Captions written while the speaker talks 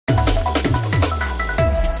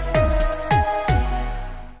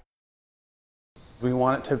We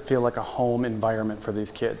want it to feel like a home environment for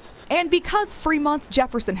these kids. And because Fremont's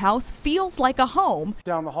Jefferson House feels like a home,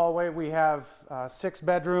 down the hallway we have 6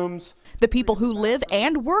 bedrooms. The people who live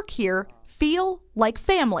and work here feel like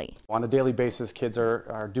family. On a daily basis, kids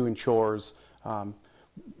are doing chores,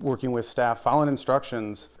 working with staff, following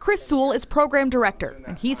instructions. Chris Sewell is program director,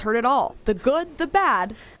 and he's heard it all, the good, the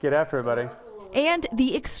bad. Get after it, buddy. And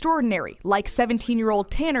the extraordinary, like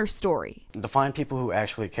 17-year-old Tanner's story. To find people who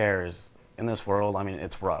actually cares in this world, I mean,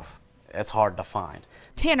 it's rough. It's hard to find.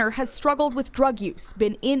 Tanner has struggled with drug use,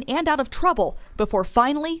 been in and out of trouble before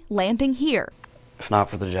finally landing here. If not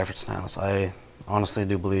for the Jefferson House, I honestly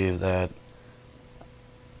do believe that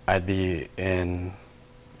I'd be in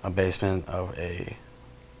a basement of a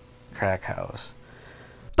crack house.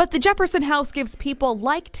 But the Jefferson House gives people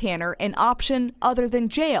like Tanner an option other than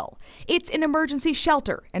jail. It's an emergency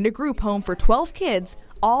shelter and a group home for 12 kids,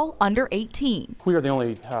 all under 18. We are the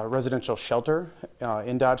only residential shelter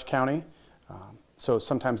in Dodge County, so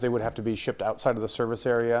sometimes they would have to be shipped outside of the service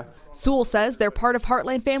area. Sewell says they're part of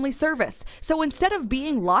Heartland Family Service, so instead of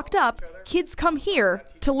being locked up, kids come here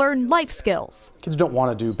to learn life skills. Kids don't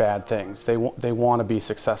want to do bad things. They want to be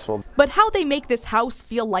successful. But how they make this house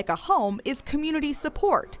feel like a home is community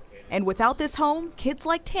support. And without this home, kids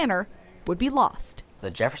like Tanner would be lost.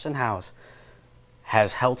 The Jefferson House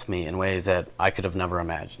has helped me in ways that I could have never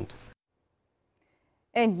imagined.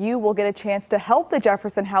 And you will get a chance to help the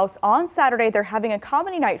Jefferson House on Saturday. They're having a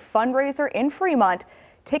comedy night fundraiser in Fremont.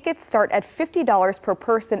 Tickets start at $50 per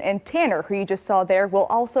person, and Tanner, who you just saw there, will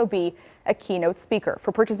also be a keynote speaker.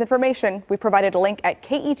 For purchase information, we provided a link at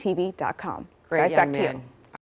KETV.com. Guys, back to you.